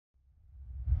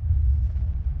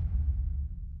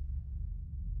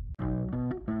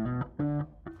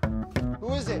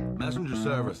is it? Messenger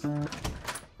service.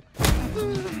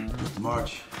 Mr.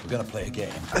 March, we're gonna play a game.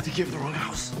 I think you have the wrong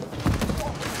house.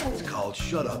 It's called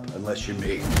Shut Up Unless You're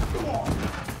Me.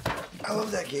 I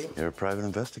love that game. You're a private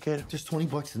investigator? There's 20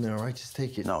 bucks in there, all right? Just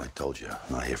take it. No, I told you.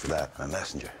 I'm not here for that. I'm a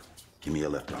messenger. Give me your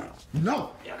left arm.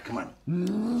 No! Yeah, come on.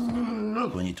 No!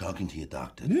 When you're talking to your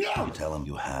doctor, no! You tell him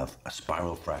you have a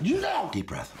spiral fracture. No! Deep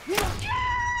breath. No!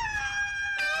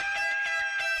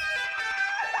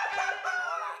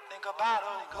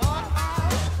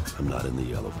 I'm not in the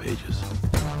yellow pages.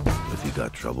 If you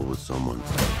got trouble with someone,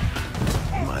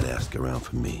 you might ask around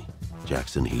for me,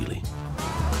 Jackson Healy.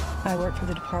 I work for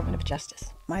the Department of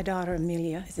Justice. My daughter,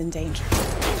 Amelia, is in danger.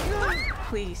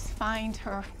 Please find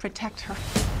her, protect her.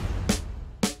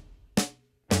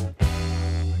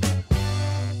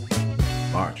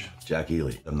 March, Jack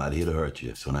Healy. I'm not here to hurt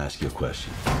you, so I'm gonna ask you a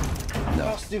question. No.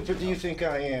 How stupid do you think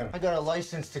I am? I got a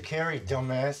license to carry,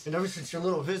 dumbass. And ever since your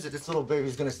little visit, this little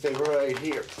baby's gonna stay right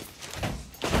here.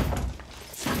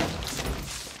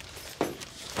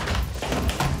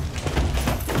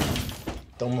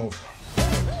 Don't move.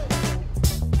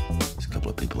 There's a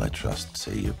couple of people I trust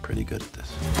say you're pretty good at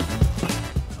this.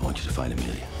 I want you to find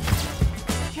Amelia.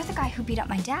 You're the guy who beat up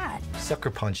my dad. Sucker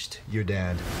punched your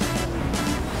dad.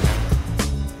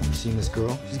 You seen this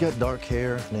girl? She's got dark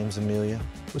hair. Name's Amelia.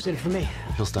 What's in it for me?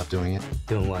 He'll stop doing it.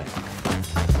 Doing what?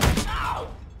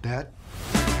 Dad?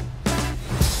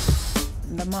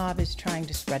 The mob is trying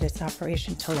to spread its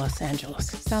operation to Los Angeles.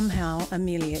 Somehow,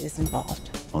 Amelia is involved.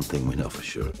 One thing we know for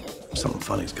sure, something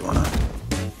funny's going on.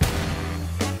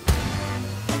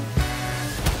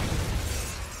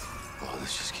 Oh,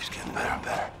 this just keeps getting better and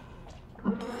better.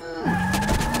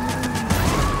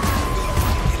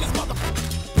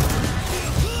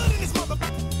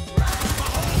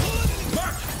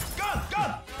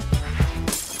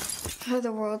 You're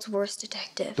the world's worst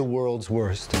detective. The world's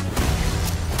worst.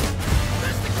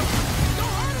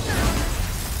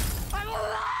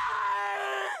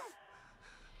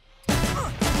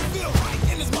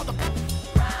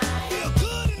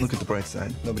 Look at the bright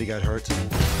side. Nobody got hurt.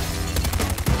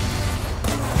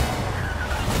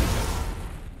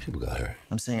 People got hurt.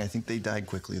 I'm saying I think they died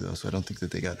quickly, though, so I don't think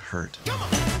that they got hurt. Come on.